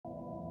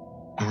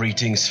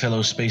Greetings,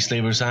 fellow space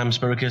slavers. I'm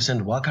Sparrowcus,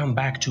 and welcome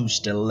back to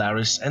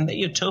Stellaris and the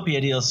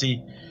Utopia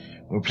DLC.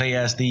 We'll play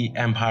as the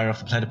Empire of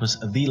the Platypus,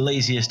 the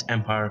laziest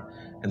empire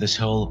in this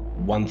whole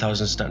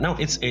 1,000 star. No,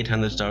 it's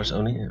 800 stars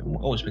only.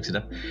 Always picks it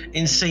up.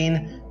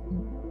 Insane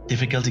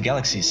difficulty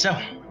galaxy. So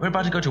we're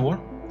about to go to war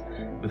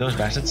with those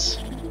bastards,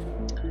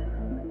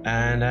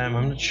 and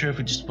I'm not sure if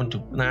we just want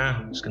to.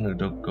 Nah, I'm just gonna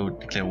go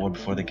declare war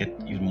before they get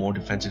even more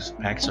defensive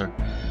packs or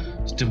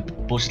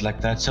stupid bullshit like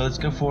that. So let's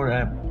go for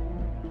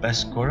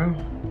Basquaro.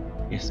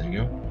 Yes, there you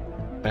go.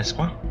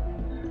 Basqua.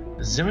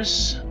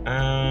 Xeris.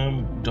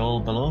 Dol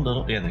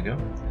below. Yeah, there you go.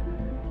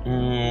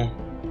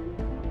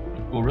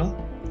 Uril.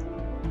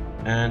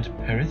 And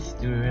Perith.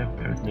 Do we have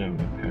Perith? No, we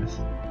have Perith.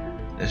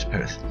 There's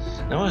Perith.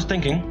 Now I was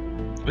thinking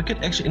we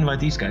could actually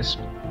invite these guys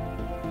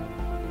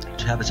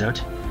to help us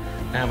out.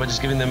 By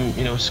just giving them,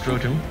 you know,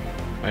 scrotum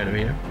right over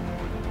here.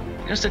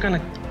 Because they're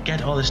gonna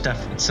get all this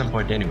stuff at some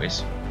point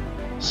anyways.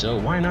 So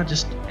why not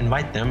just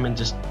invite them and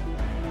just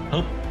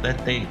hope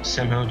that they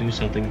somehow do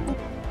something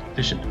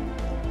efficient.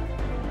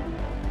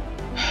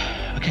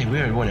 Okay,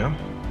 we're at war now.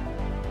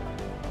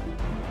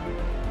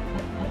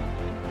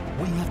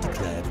 We have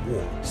declared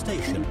war.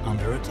 Station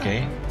under attack.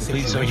 Okay,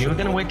 please, so you're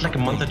gonna wait like a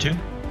month or two.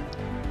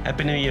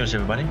 Happy New Year's,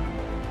 everybody.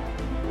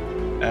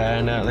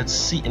 And let's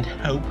see and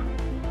hope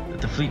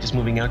that the fleet is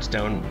moving out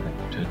down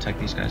to attack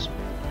these guys.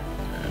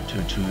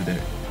 To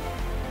their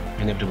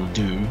inevitable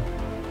doom.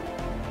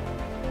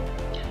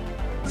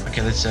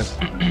 Okay, let's just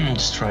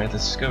try it.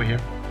 Let's go here.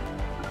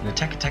 And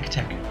attack.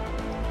 Attack.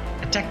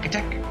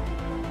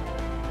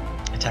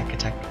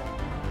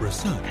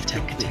 Research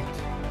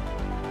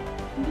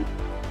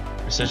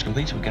Research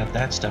complete. We got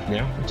that stuff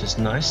now, which is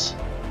nice.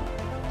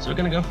 So we're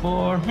gonna go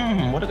for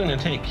what are we gonna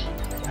take?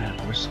 Of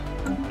course,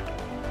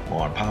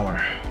 more power.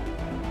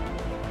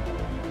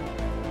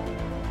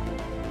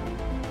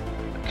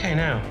 Okay,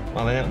 now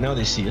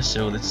they see us,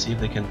 so let's see if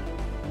they can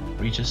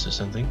reach us or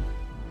something.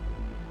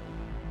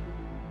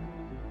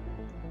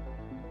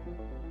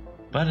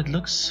 But it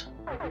looks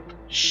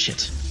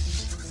shit.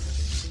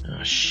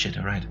 Oh shit!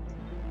 All right.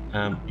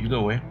 You go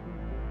away.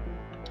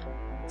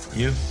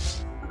 You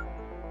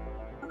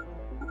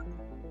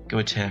go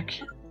attack.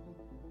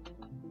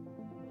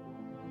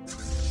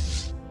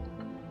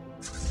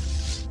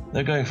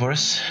 They're going for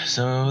us,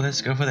 so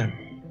let's go for them.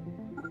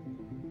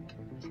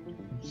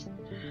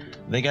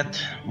 They got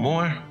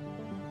more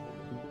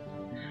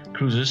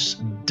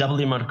cruisers, double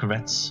the amount of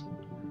corvettes.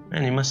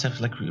 Man, you must have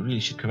like really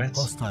shit corvettes.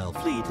 Hostile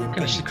fleet in. What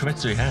kind of shit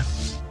corvettes do you have?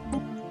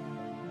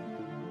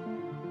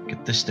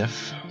 Get this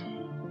stuff.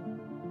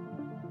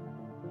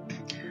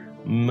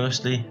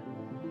 Mostly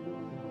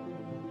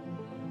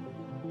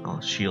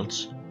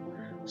shields,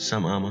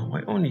 some armor.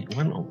 Why only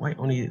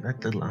that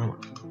little armor?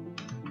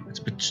 That's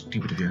a bit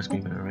stupid if you ask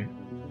me, but alright.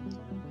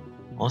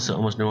 Also,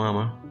 almost no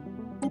armor.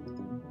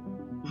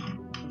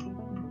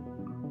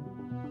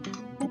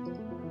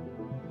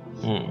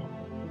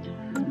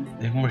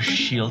 They have more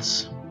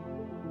shields,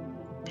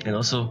 and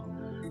also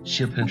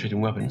shield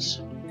penetrating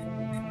weapons.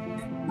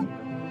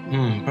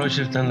 Probably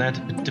should have done that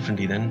a bit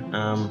differently then.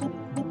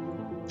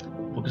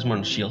 Focus more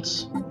on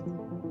shields,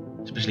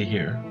 especially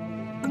here.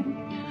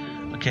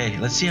 Okay,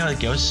 let's see how it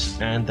goes,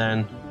 and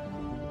then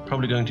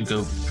probably going to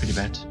go pretty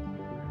bad.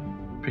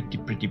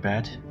 Pretty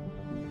bad.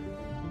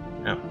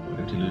 Oh, we're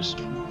going to lose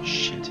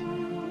shit.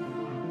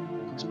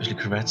 Especially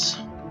corvettes.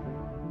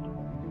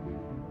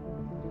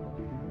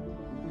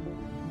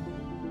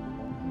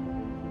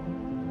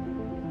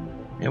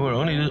 Yeah, we're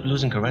only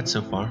losing corvettes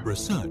so far.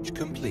 Research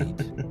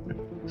complete.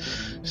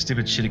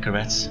 Stupid shitty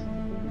corvettes.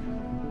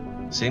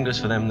 Same goes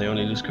for them, they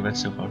only lose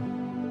corvettes so far.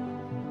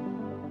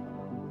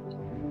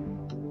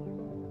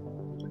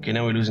 Okay,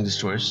 now we're losing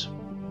destroyers.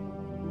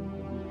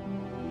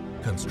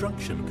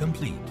 Construction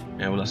complete.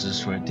 Yeah, we lost a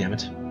destroyer, damn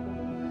it.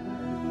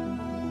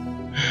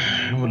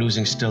 We're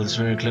losing still, it's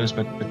very close,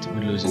 but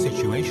we're losing.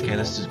 Situation okay,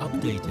 let's just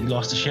updated. We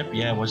lost the ship,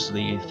 yeah, it was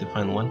the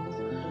final one.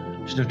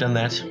 Should have done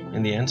that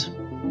in the end.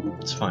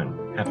 It's fine,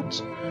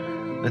 happens.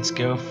 Let's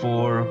go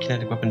for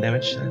kinetic weapon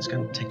damage. That's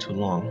gonna take too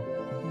long.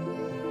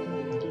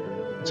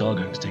 It's all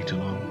going to take too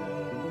long.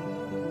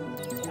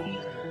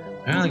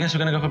 Well, I guess we're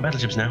gonna go for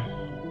battleships now.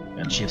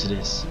 Battleships it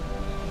is.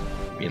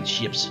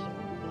 Battleships.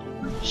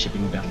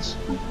 Shipping battles.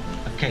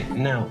 Okay,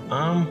 now,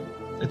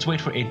 let's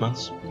wait for 8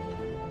 months.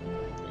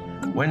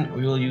 When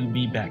will you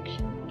be back?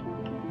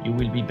 You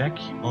will be back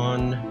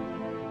on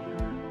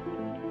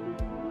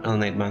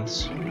 8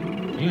 months.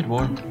 Are you at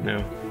war?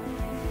 No.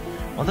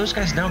 Well, those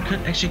guys now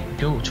could actually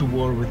go to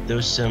war with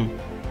those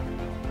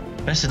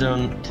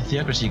Macedon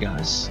theocracy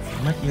guys.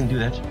 I might even do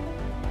that.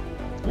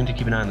 I'm going to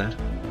keep an eye on that.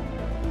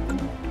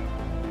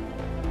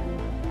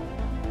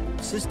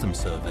 System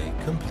survey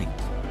complete.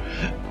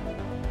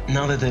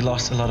 Now that they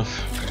lost a lot of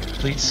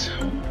fleets,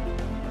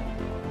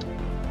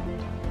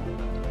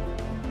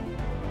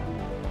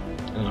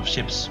 a lot of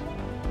ships,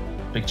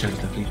 big chunk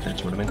of the fleet,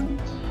 that's what I mean.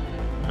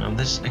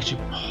 This is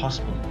actually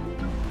possible.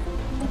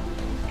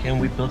 Can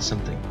we build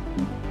something?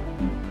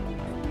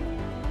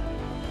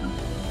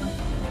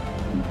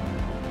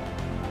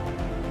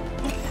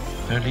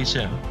 Apparently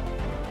so.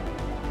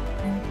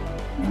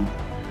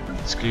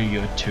 Let's clear you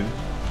at 2.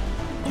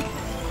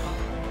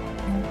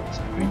 Let's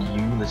upgrade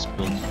you. Let's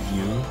build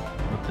you.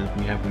 Not that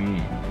we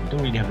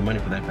don't really have the money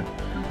for that, but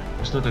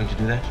we're still going to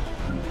do that.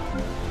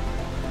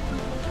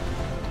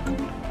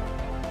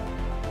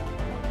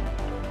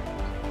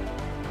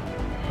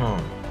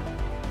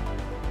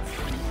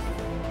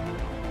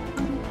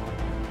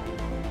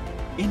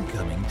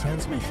 Incoming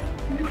transmission.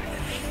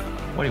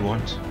 What do you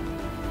want?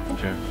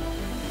 Sure.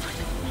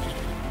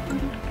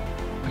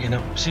 Okay,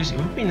 now, seriously,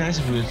 it would be nice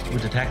if we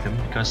would attack them,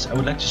 because I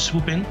would like to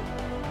swoop in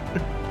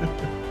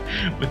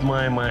with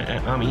my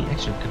army.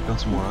 Actually, we could build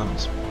some more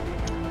armies.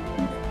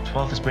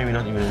 12 is maybe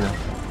not even enough.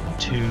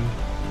 2,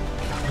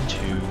 1,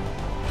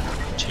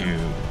 2, 2,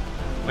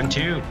 1,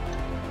 2.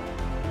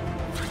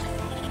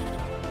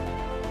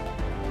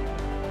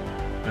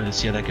 Right, let's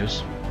see how that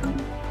goes.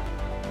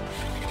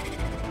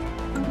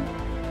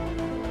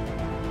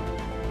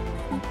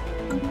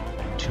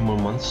 More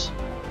months.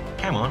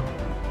 Come on.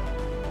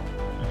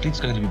 The fleet's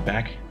going to be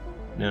back.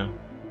 No,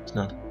 it's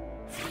not.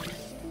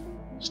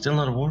 Still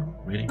not a war?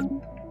 Really?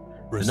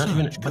 They're not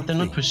even, but they're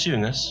not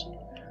pursuing us.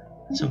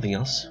 Something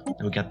else.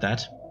 Then we got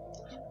that.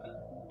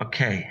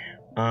 Okay.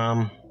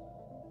 Yeah,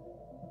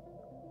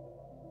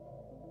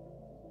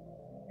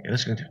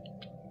 that's going to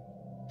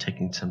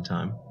taking some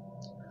time.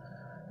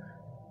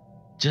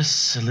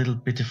 Just a little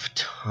bit of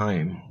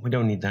time. We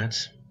don't need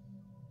that.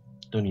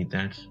 Don't need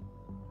that.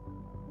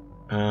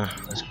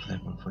 Let's go for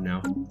that one for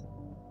now.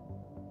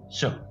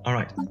 So,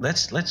 alright,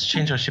 let's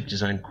change our ship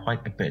design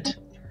quite a bit.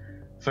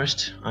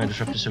 First, Iron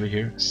Disruptors over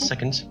here.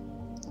 Second,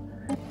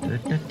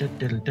 that's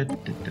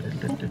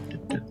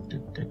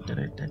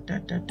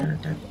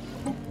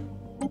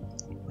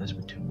a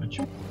bit too much.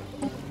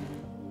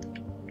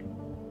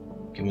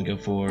 Can we go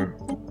for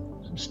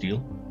some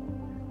steel?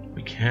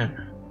 We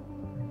can.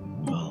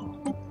 Well.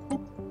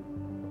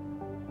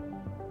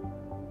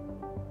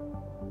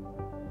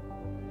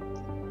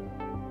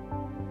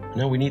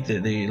 Now we need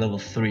the level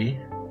 3.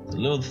 The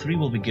level 3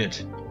 will be good.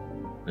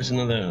 There's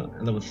another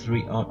level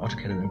 3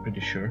 autocannon, I'm pretty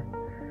sure.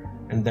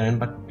 And then,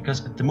 but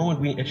because at the moment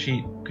we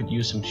actually could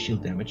use some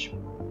shield damage.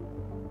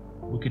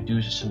 We could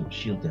do some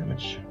shield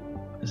damage.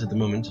 Because at the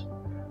moment,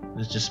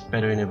 it's just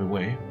better in every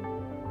way.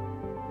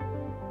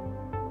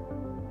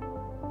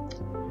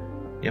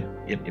 Yep.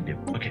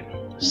 Okay,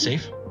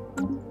 save.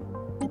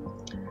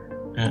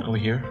 Over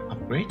here,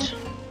 upgrade.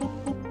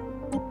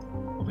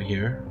 Over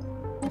here,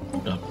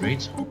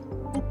 upgrade.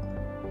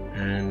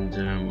 And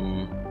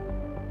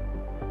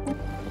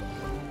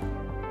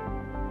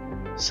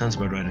sounds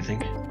about right, I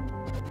think.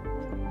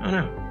 Oh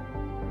no.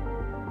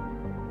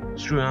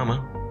 Screw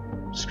armor.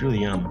 Screw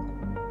the armor.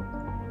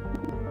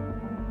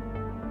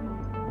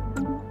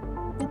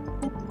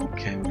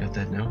 Okay, we got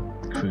that now.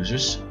 The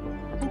cruisers.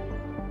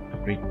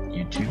 Upgrade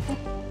you two.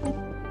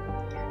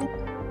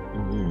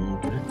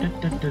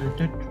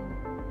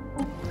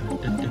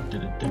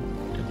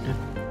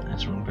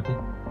 That's the wrong button.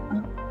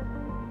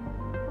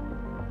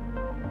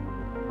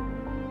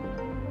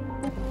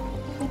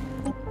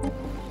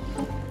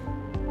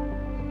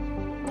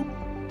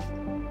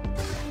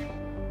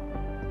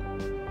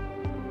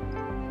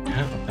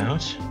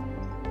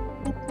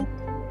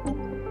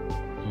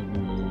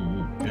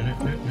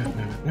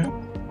 No.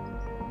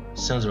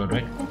 Sounds about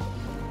right.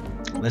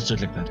 Let's do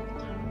it like that.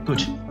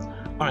 Good.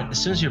 Alright, as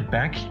soon as you're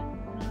back,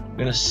 we're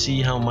gonna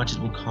see how much it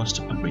will cost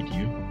to upgrade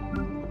you.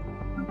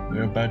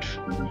 We're about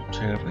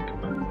to have like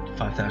about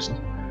 5,000.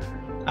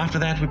 After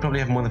that, we probably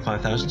have more than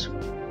 5,000.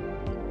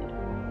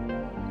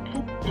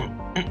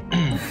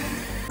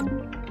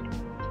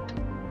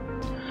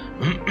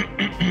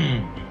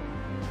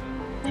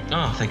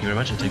 Oh, thank you very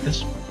much. I'll take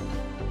this.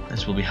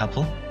 This will be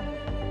helpful.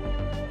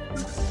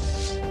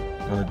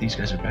 Now that these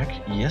guys are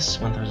back, yes,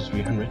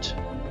 1,300.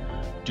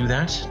 Do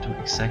that. Do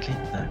exactly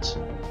that.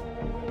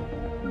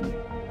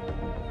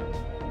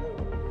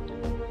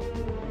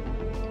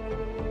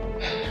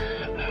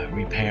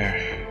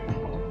 Repair.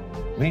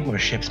 We need more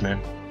ships,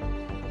 man.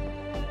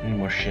 We need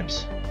more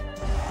ships.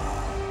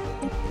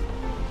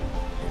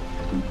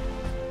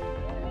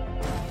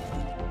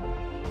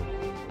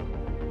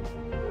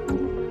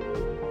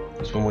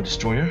 There's one more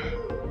destroyer.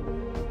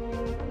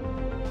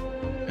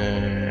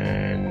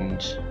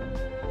 And here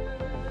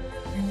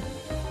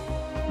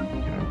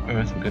on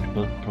Earth, we're going to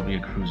build probably a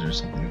cruiser or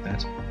something like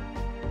that.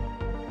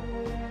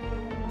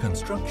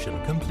 Construction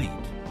complete.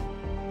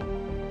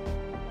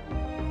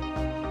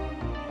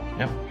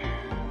 Yep.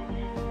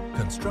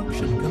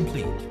 Construction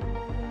complete.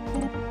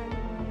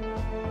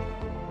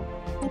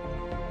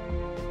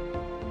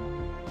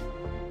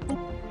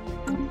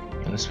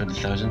 Let's spend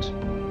 1,000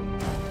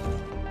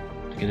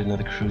 to get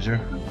another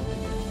cruiser.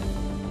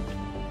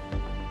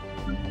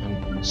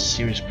 On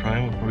Sirius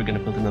Prime, we're probably going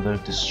to build another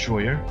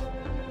destroyer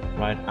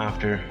right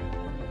after.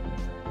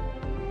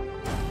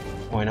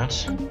 Why not?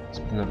 Let's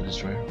build another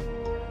destroyer.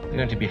 They're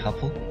going to be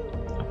helpful,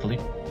 hopefully.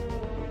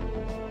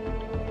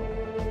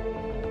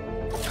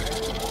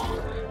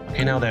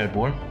 Okay, now they're at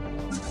war.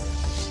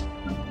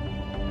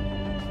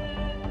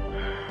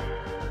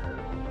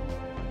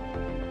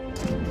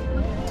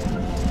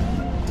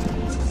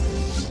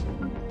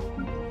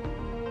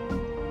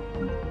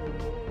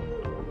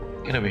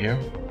 Get over here.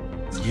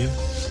 You.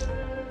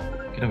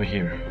 Get over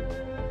here.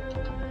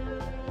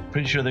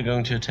 Pretty sure they're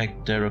going to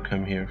attack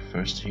Darocam here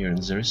first, here in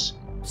Xeris.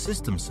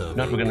 System survey. If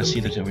not, we're gonna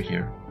see complete. that over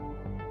here.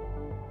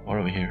 Or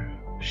over here.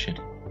 Shit.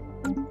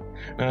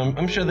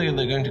 I'm sure they're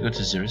going to go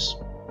to Xeris.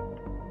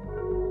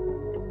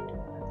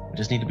 We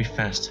just need to be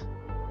fast.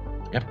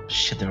 Yep,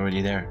 shit, they're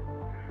already there.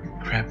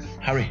 Crap.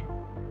 Hurry!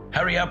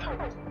 Hurry up!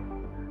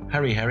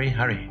 Hurry, hurry,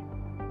 hurry.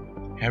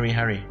 Hurry,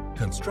 hurry.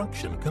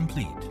 Construction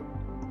complete.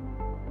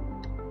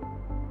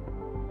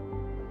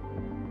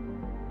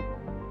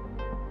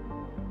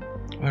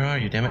 Where are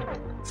you, damn it?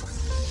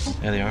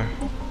 There they are.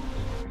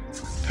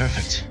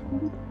 Perfect.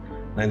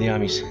 Land the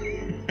armies.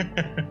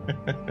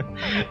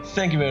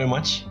 Thank you very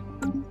much.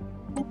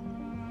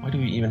 Why do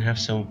we even have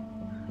so...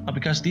 Oh,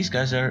 because these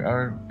guys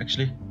are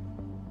actually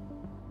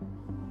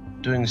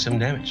doing some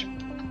damage.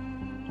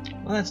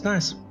 Well, that's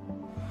nice.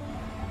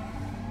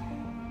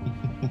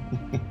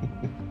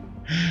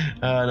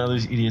 No,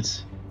 those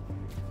idiots.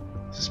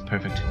 This is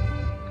perfect.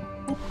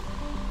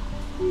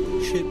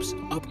 Ships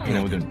upgraded. Okay,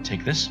 now we're going to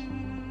take this.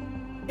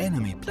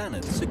 Enemy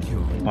planet secure.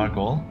 Bark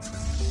all.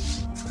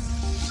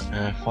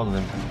 Follow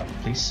them,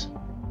 please.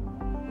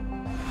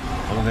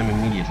 Follow them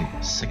immediately.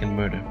 Second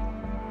murder.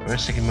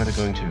 Where's second murder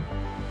going to?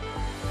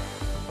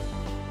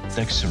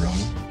 Dexteron.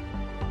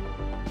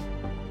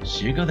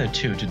 So you go there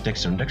too, to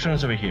Dexteron. Dexteron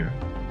is over here.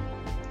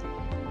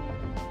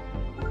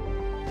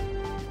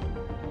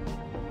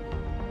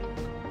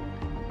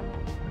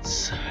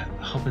 Let's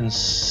hope and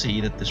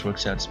see that this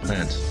works out as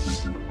planned.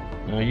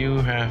 Now you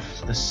have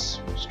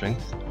this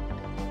strength.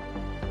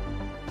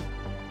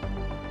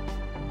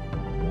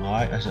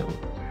 Why?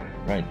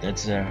 Right,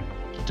 that's a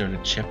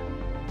derelict ship.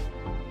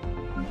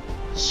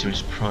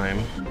 Series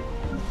Prime.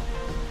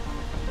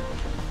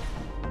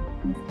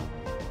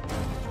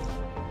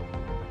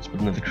 Let's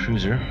put another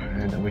cruiser,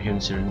 and over here in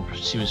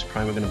Series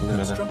Prime we're gonna put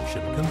another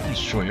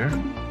destroyer.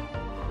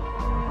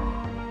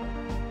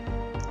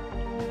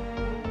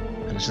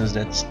 And as soon as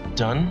that's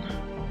done,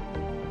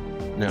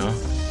 no,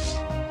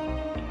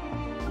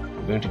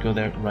 we're going to go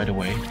there right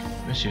away.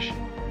 Where's your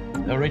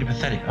they're already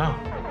pathetic. Oh,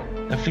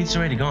 that fleet's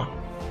already gone.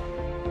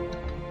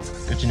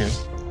 Good to know.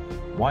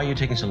 Why are you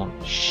taking so long?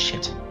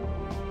 Shit.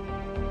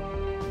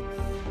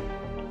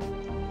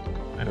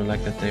 I don't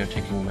like that they are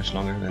taking much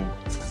longer than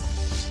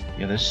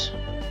the others.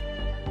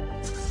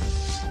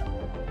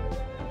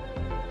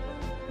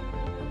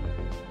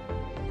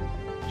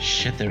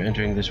 Shit, they're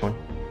entering this one.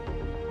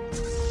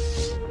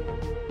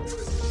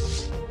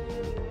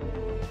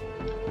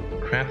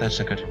 Crap, that's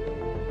not good.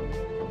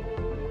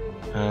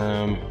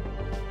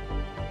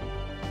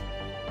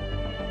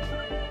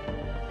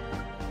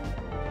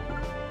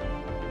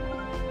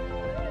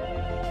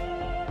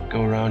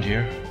 Go around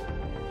here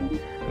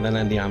and then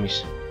land the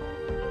armies.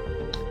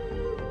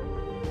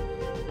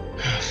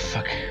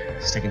 Fuck,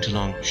 it's taking too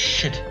long.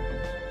 Shit,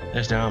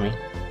 there's the army.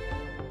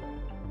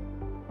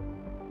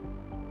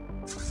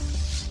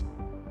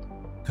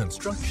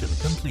 Construction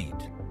complete.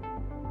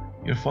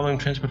 You're following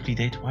transport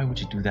fleet 8. Why would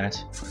you do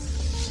that?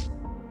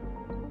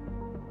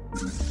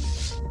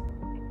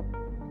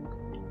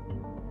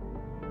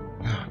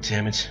 Oh,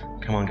 damn it.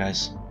 Come on,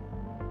 guys.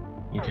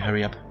 Need to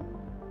hurry up.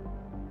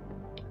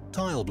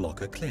 Tile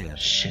blocker clear.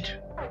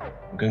 Shit.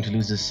 We're going to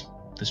lose this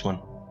one.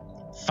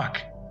 Fuck.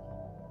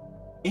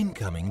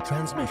 Incoming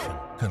transmission.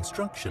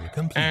 Construction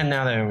complete. And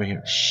now they're over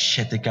here.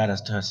 Shit, they got us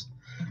to us.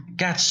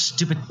 God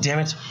stupid damn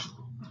it.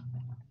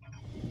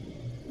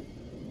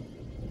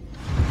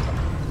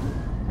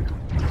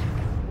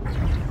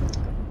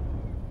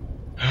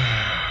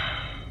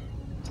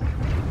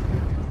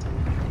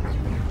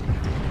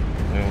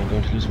 Well, we're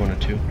going to lose one or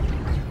two.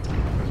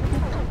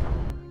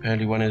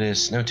 Apparently one it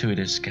is. No, two it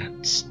is.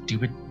 God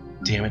stupid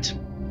damn it.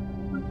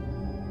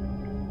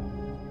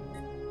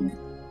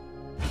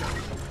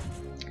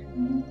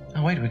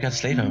 Oh wait, we got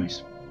slave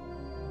armies.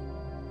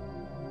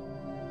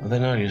 Well,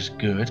 they're not as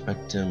good,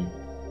 but they're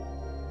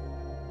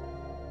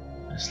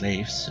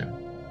slaves, so.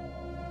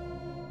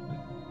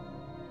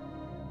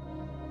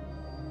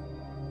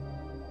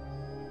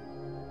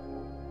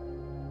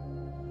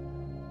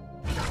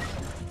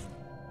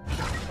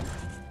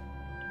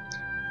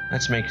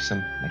 Let's make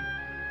some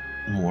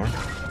more,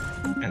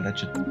 and that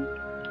should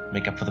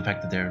make up for the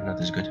fact that they're not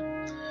as good.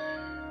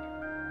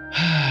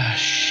 Ah,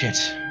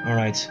 shit. All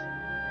right.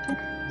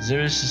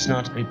 Xeris is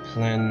not a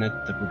planet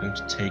that we're going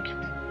to take.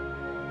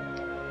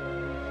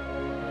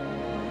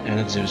 And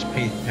it's Xeris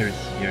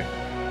Perith here.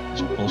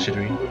 It's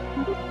bullshittery.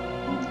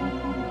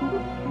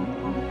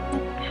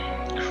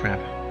 Crap.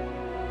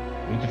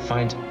 We need to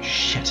find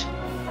shit.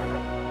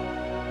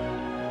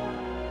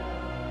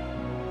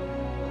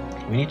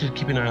 We need to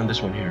keep an eye on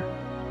this one here.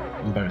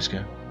 In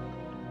Bariska.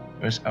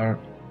 Where's our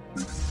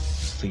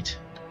fleet?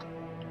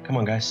 Come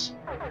on, guys.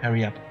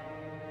 Hurry up.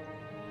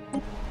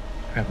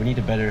 Crap, we need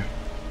a better...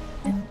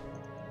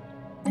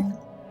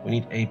 We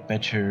need a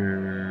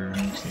better...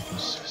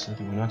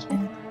 facility, why not?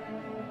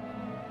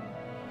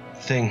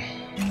 Thing.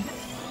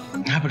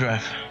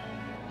 Hyperdrive.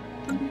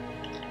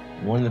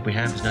 One that we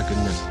have is not good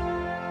enough.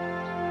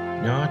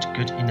 Not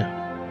good enough.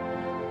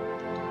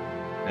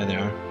 There they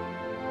are.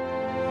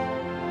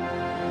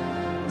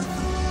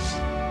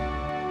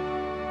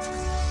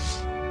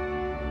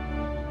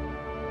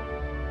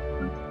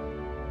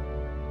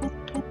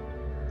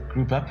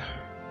 Group up.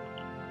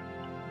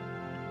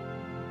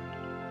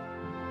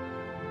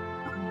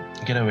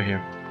 Get over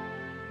here.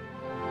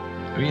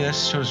 Really,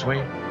 that's the shortest way.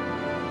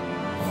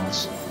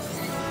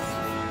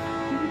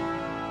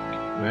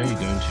 Where are you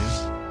going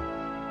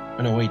to?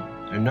 Oh no, wait,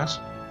 I'm not?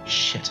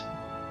 Shit.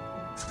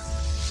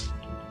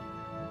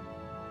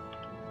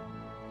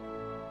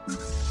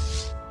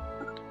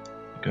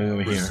 Going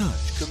over here.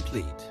 Research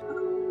complete.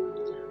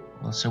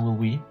 Well, so will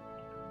we.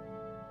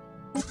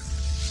 I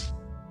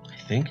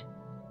think.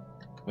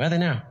 Where are they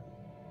now?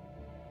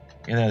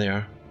 Yeah, there they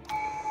are.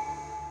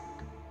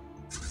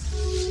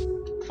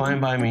 Fine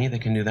by me, they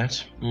can do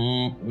that.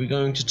 We're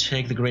going to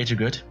take the greater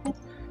good,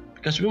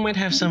 because we might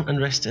have some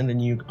unrest in the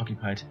new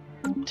occupied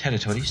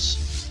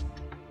territories.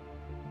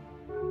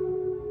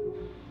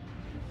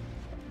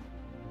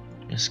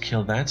 Just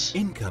kill that.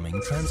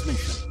 Incoming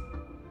transmission.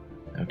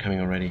 They're coming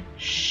already.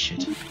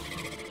 Shit.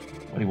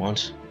 What do you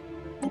want?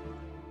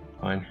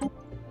 Fine.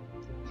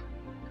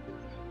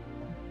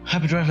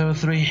 Hyperdrive level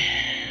 3.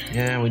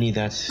 Yeah, we need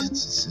that.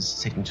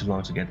 It's taking too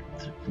long to get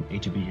from A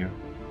to B here.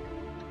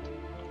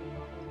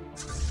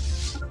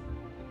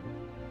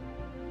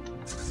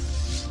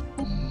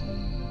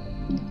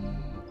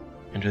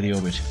 Enter the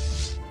orbit.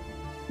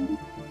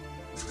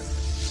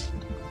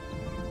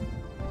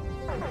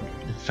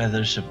 The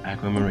feathers of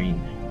aquamarine.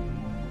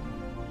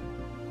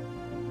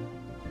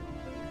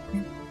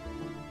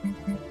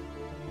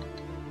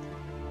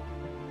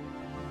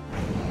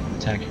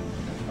 Attack.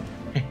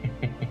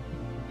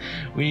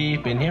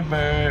 We've been here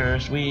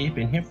first, we've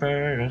been here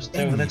first.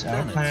 So that's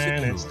our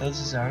planet, this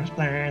is our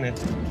planet.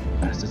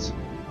 Bastards.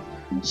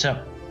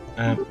 So,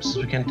 since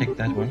we can take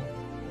that one,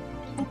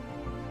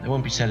 they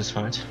won't be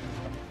satisfied.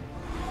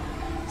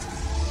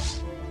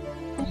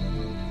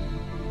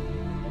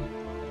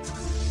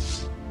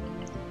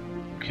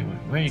 Okay,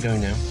 where are you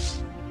going now?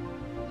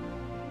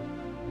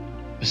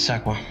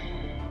 Bisaqua.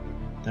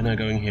 They're not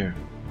going here.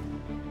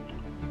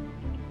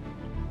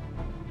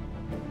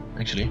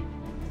 Actually,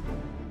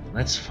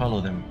 let's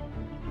follow them.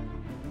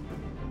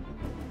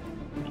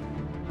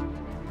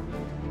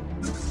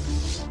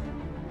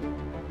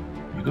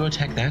 You go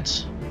attack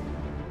that.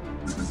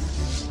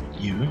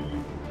 You.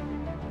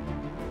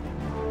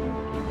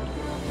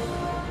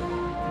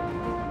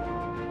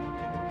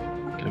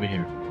 Get over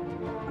here.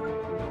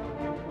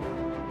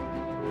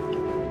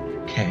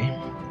 Okay,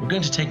 we're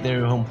going to take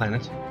their home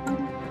planet.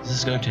 This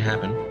is going to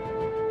happen.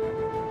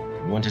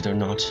 Want it or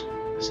not,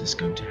 this is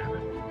going to happen.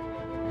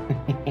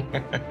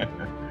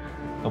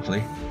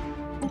 Hopefully.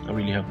 I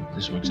really hope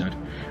this works out.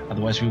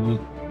 Otherwise we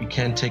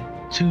can't take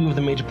 2 of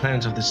the major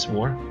planets of this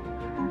war.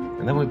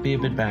 And that would be a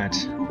bit bad.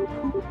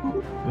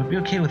 We'd be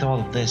okay with all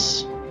of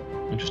this.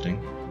 Interesting.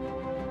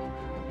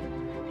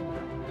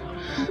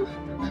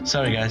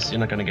 Sorry guys, you're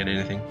not gonna get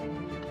anything.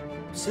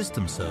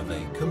 System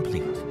survey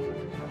complete.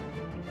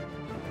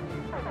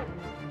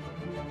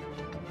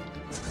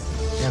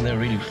 Damn, they're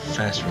really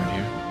fast around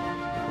here.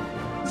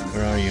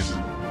 Where are you?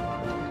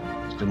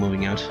 Still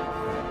moving out.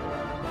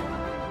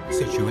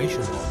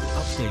 Situation log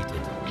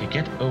updated. Okay,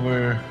 get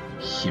over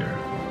here.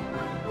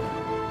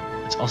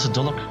 It's also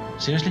Dolok.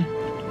 Seriously?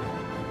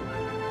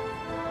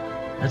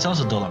 It's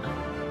also Dolok.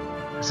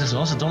 Is this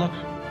also Dolok?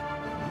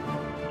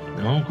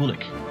 No,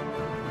 Gulik.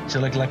 So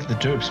like the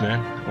derps,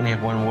 man. Only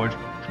have one word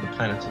for the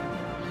planet.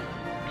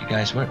 Okay,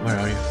 guys, where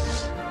are you?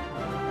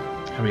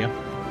 Hurry up.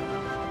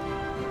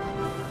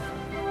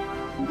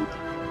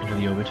 Enter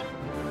the orbit.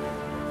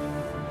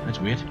 That's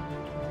weird.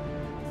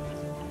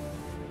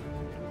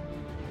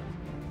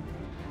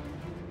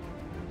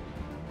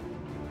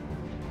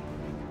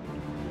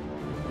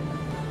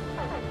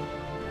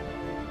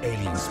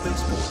 Alien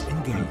spaceport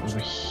engaged. Over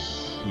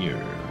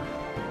here.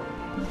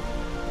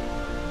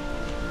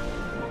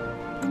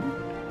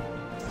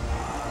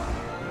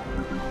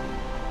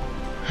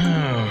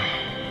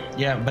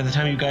 Yeah, by the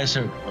time you guys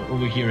are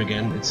over here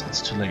again,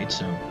 it's too late,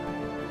 so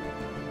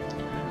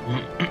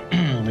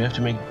we have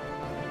to make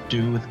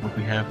do with what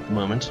we have at the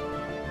moment.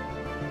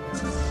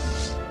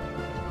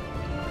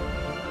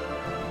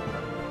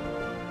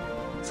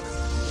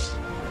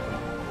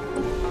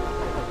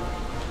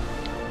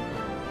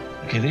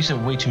 Okay, these are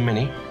way too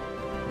many.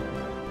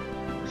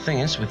 The thing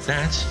is, with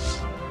that,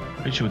 I'm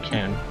pretty sure we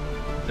can.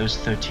 Those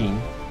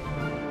 13.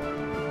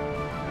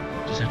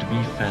 Just have to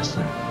be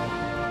faster.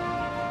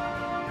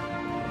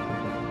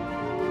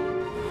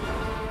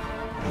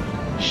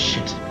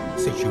 Shit.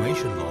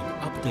 Situation log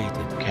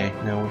updated. Okay,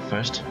 now we're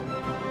first.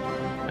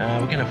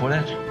 We can afford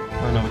that.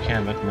 Oh no, we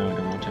can, but no, we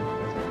don't want to.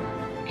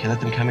 Okay, let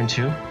them come in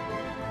too.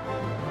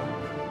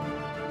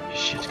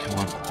 Shit, come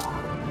on.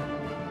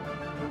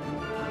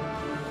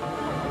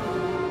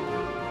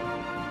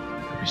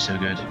 That'd be so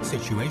good.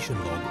 Situation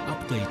log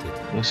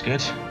updated. Looks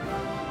good.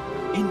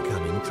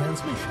 Incoming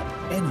transmission.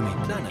 Enemy Oh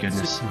my planet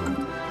goodness. secured.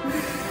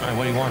 Alright,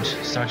 what do you want?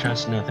 Star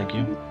charts? No, thank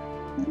you.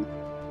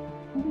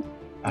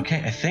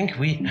 Okay, I think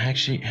we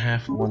actually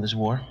have won this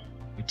war.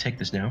 We take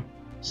this now.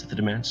 Set the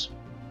demands.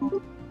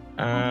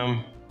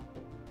 I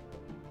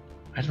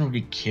don't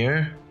really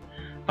care,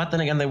 but then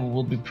again they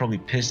will be probably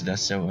pissed at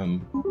us. So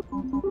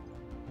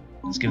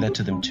let's give that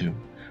to them too.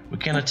 We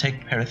cannot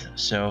take Perth,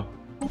 so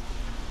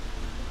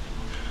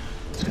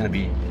it's gonna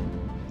be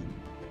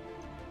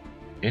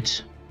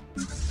it.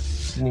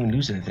 Didn't even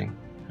lose anything.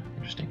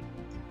 Interesting.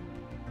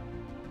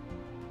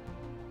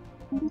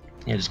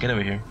 Yeah, just get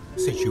over here.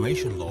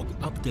 Situation log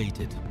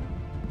updated.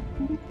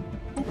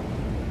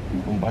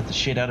 Bombard the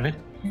shit out of it.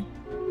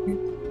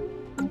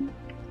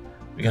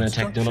 We're gonna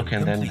attack Dolok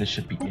and then this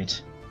should be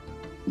it.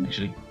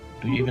 Actually,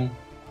 do you even?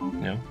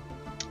 No.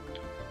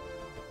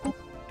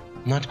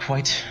 Not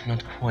quite,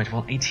 not quite.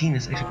 Well, 18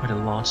 is actually quite a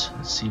lot.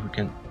 Let's see if we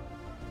can...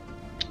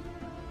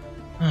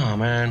 Oh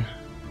man.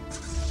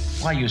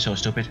 Why are you so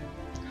stupid?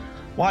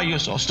 Why are you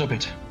so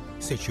stupid?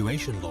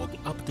 Situation log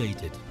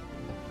updated.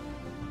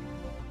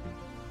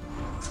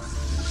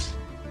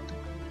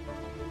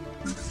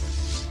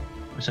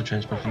 Where's our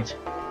transport fleet?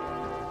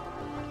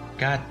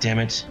 God damn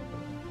it.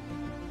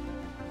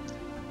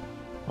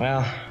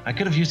 Well, I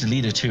could have used the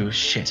leader too.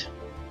 Shit.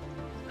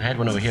 I had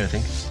one over here, I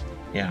think.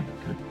 Yeah,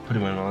 could have put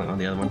him on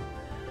the other one.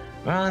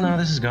 Well, no,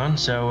 this is gone,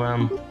 so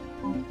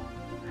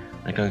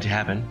not going to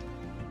happen.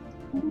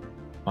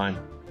 Fine.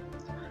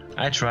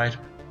 I tried.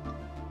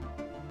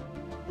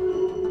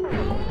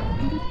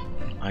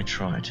 I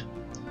tried.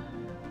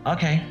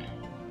 Okay.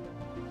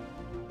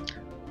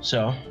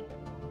 So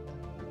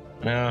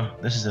now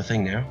this is the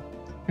thing now.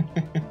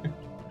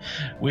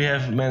 We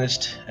have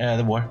managed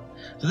the war.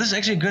 So this is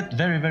actually a good,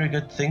 very, very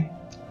good thing.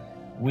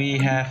 We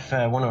have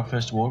won our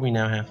first war. We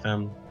now have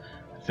a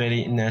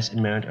fairly nice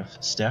amount of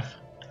stuff.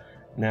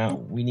 Now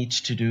we need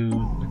to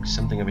do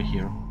something over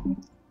here.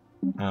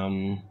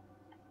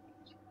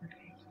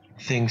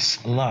 Things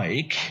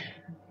like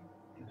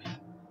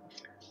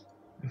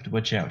we have to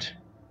watch out.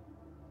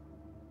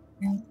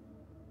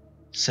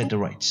 Set the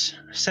rights.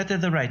 Set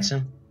the rights.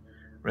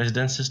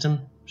 Residence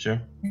system.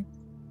 Sure.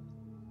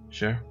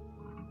 Sure.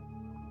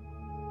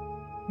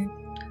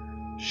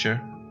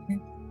 Sure.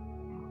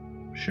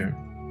 Sure.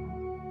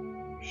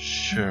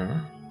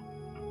 Sure.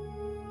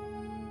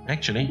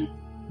 Actually,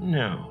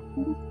 no.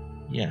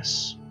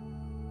 Yes.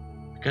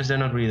 Because they're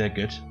not really that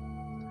good.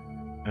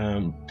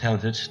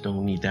 Talented,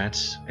 don't need that.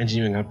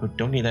 Engineering output,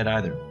 don't need that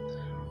either.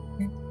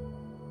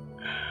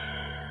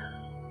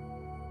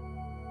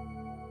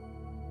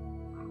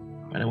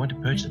 But I want to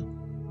purge them.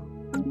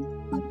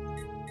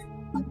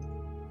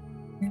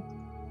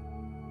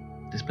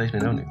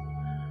 Displacement only.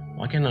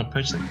 Why can't I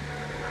purge them?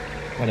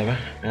 Whatever.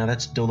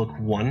 That's Dolok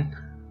 1.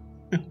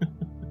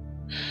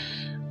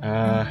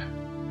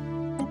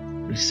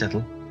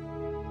 Resettle.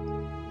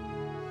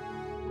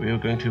 We are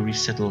going to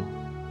resettle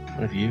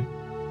one of you.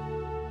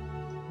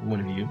 One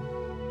of you.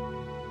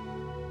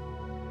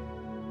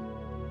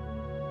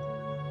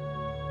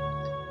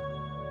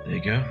 There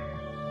you go.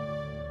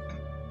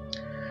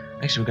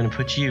 Actually, we're going to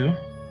put you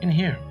in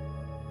here.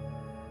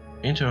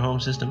 Into our home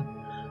system.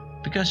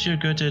 Because you're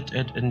good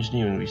at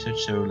engineering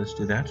research, so let's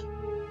do that.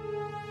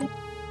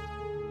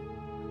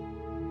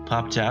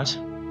 Popped out.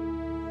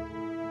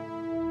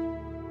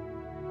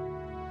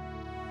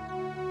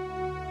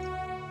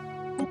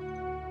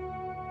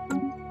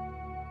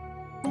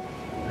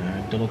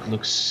 Dolok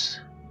looks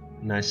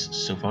nice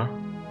so far.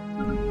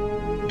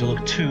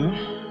 Dolok 2.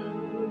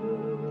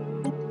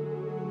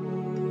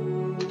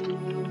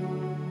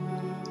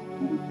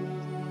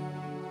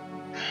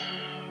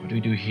 What do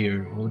we do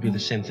here? We'll do the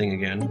same thing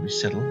again.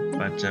 Resettle,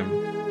 but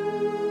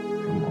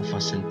from Alpha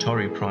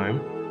Centauri Prime.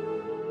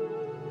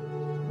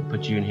 We'll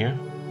put you in here.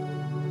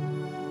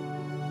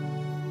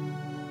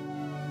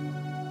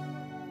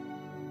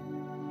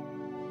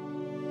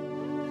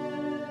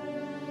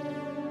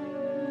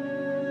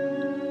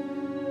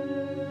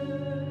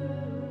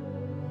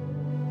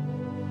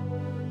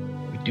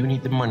 We do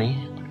need the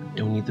money, but we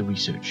don't need the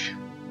research.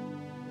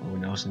 Well,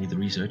 we also need the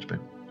research, but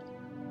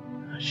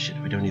shit,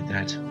 we don't need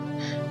that.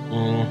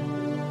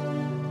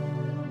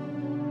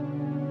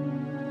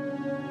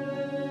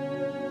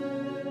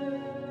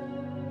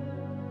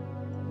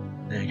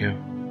 There you go.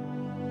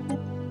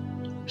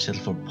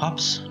 Settle for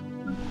pops.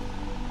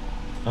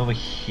 Over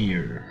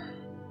here.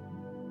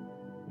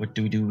 What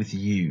do we do with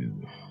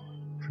you?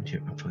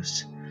 Frontier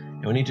outposts.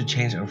 Yeah, we need to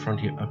change our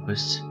frontier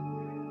outposts.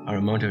 Our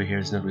amount over here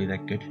is not really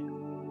that good.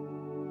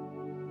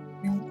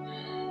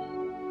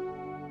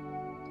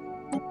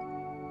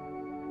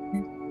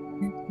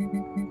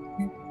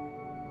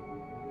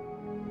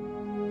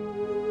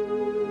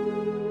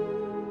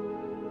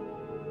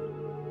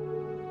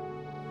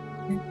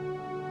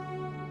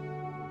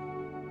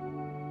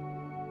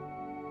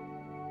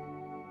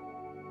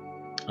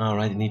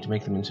 Alright, I need to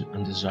make them into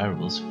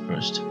undesirables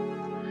first.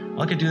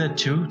 I could do that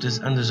too,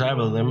 just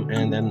undesirable them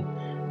and then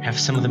have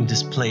some of them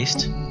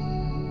displaced.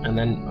 And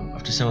then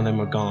after some of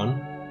them are gone,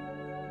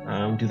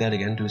 do that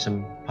again, do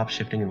some pop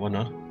shifting and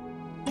whatnot.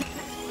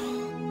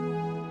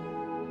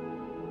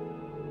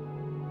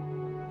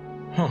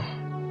 Huh.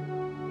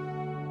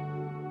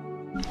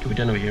 Okay, we're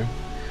done over here.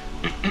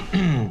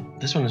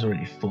 This one is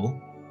already full.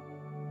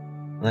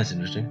 Well, that's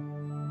interesting.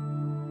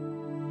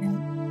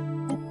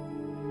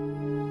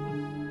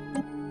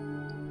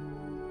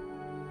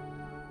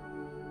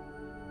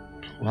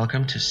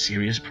 Welcome to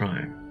Sirius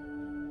Prime.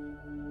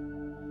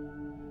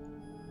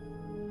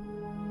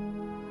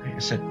 I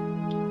said,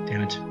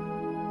 damn it.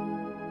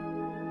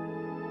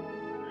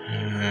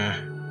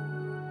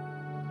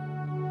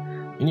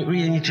 You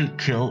really need to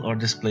kill or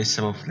displace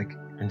some of like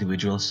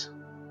individuals.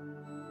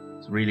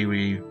 It's really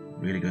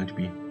going to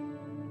be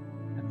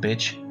a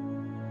bitch.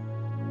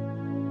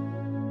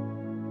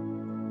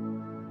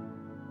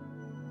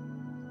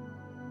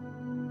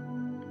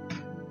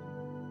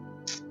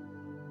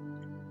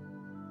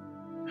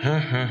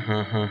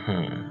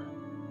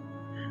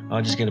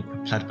 I'll just get a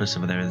Platypus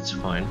over there, that's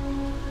fine.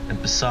 And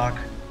Pesach,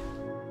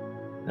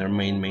 their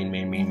main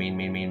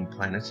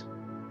planet.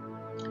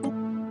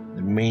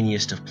 The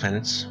mainiest of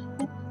planets.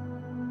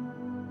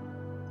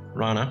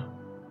 Rana.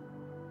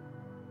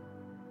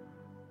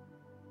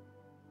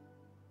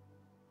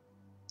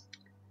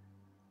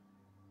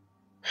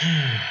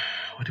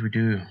 What do we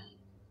do?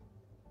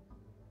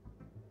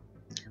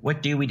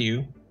 What do we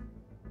do?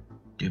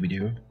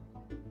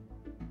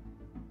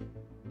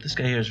 This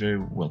guy here is very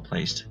well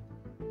placed.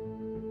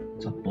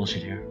 It's not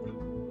bullshit here.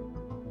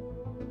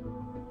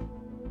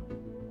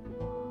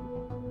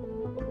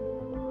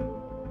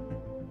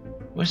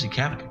 Where's the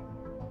captain?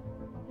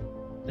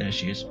 There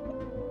she is.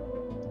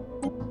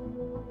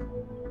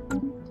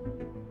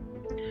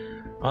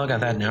 Oh, I got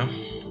that now.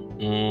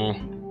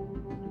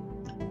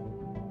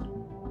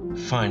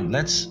 Fine,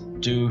 let's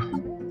do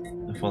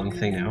the following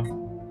thing now.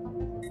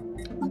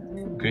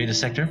 Create a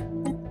sector.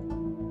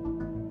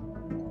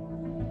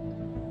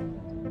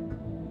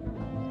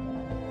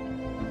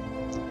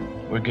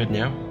 We're good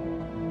now.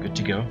 Good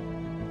to go.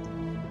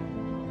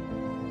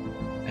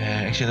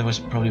 Actually, that was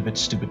probably a bit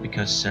stupid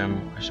because I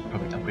should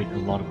probably upgrade a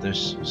lot of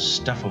this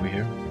stuff over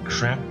here.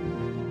 Crap.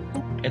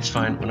 It's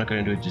fine, we're not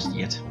going to do it just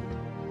yet.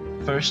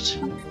 First,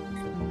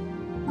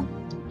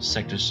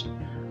 sectors.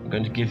 I'm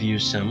going to give you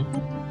some.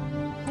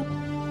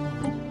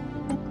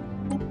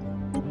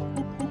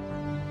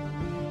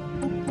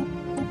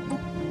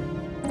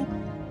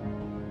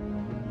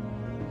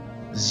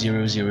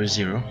 Zero, zero,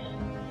 zero.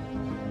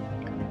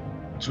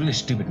 It's really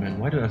stupid, man.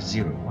 Why do I have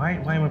 0? Why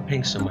am I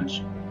paying so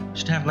much? I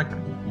should have like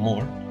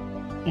more.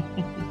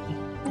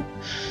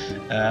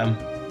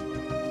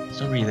 It's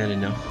not really that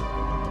enough.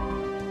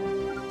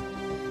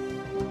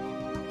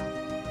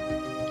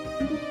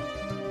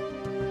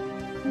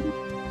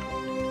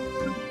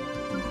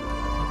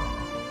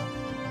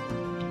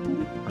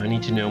 I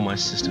need to know my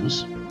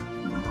systems.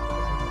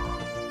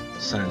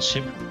 Science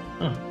ship.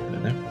 Oh, hello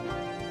there.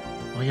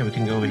 Oh yeah, we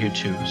can go over here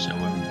too. So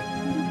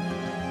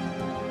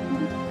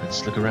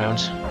let's look around.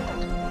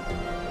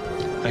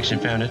 Faction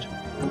founded.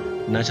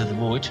 Knights of the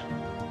Void.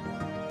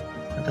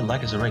 They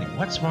like us already.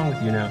 What's wrong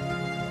with you now?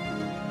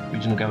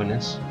 Regional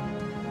governance.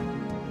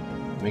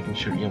 Making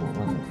sure, yeah,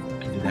 well, we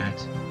can do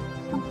that.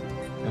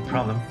 No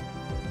problem.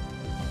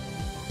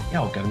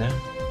 Yeah, I'll go now.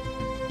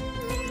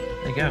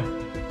 There you go.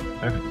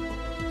 Perfect.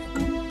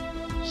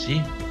 See?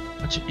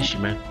 What's your issue,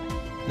 man?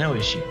 No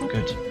issue.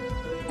 Good.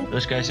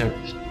 Those guys are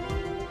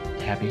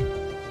happy.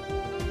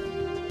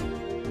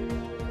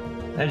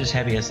 They're just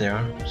happy as they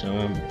are.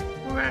 So,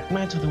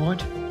 Knights of the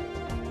Void.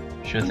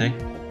 Sure thing.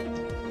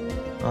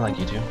 I like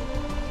you too.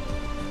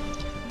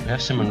 We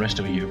have some unrest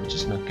over here, which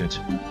is not good.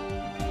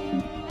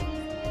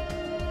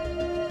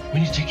 We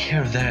need to take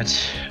care of that.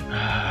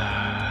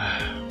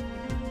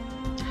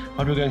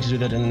 How are we going to do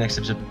that in the next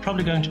episode? We're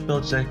probably going to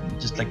build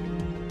just like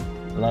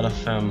a lot of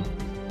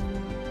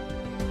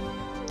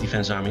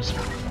defense armies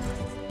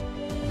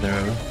of their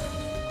own.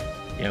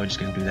 Yeah, we're just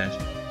going to do that.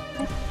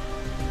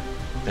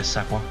 There's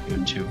Sakwa,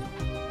 you're 2.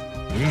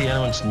 Really, the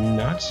other one's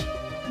not?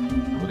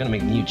 We're going to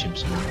make new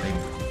chimps, baby.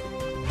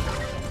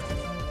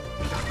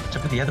 What's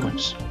up with the other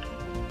ones?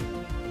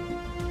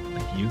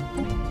 You?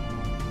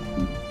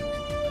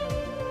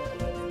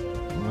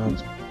 Well,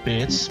 it's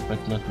bits, but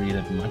not really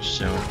that much,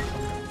 so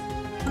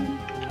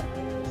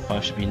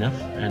 5 should be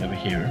enough. And over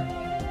here,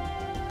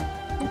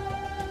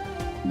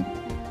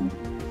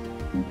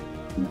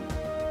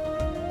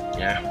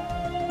 yeah,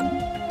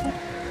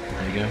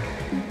 there you go.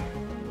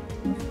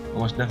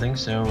 Almost nothing,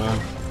 so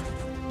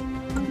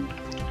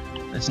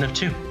that's enough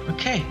too.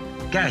 Okay,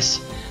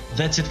 guys,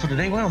 that's it for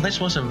today. Well, this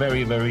was a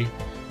very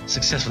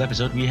successful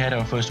episode. We had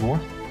our first war.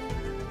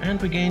 And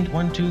we gained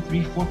 1, 2,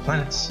 3, 4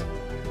 planets.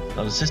 A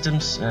lot of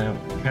systems.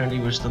 Apparently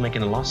we're still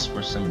making a loss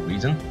for some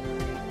reason.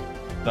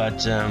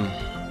 But,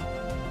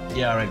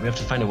 yeah, alright, we have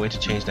to find a way to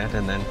change that,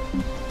 and then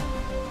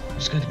we're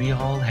just going to be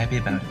all happy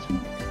about it.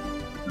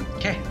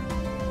 Okay,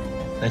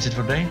 that's it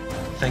for today.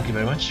 Thank you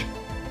very much.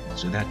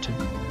 Let's do that too.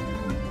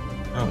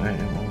 Oh,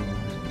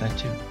 that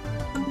too.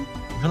 We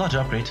have a lot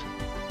to upgrade.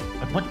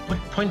 But what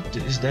point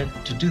is there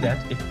to do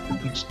that if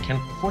we just can't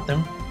afford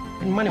them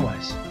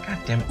money-wise? God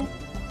damn it.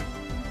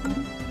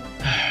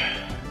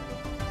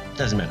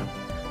 Doesn't matter.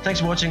 Thanks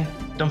for watching.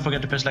 Don't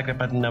forget to press like that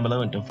button down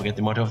below, and don't forget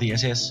the motto of the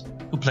SAS: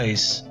 who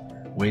plays,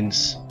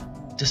 wins.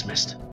 Dismissed.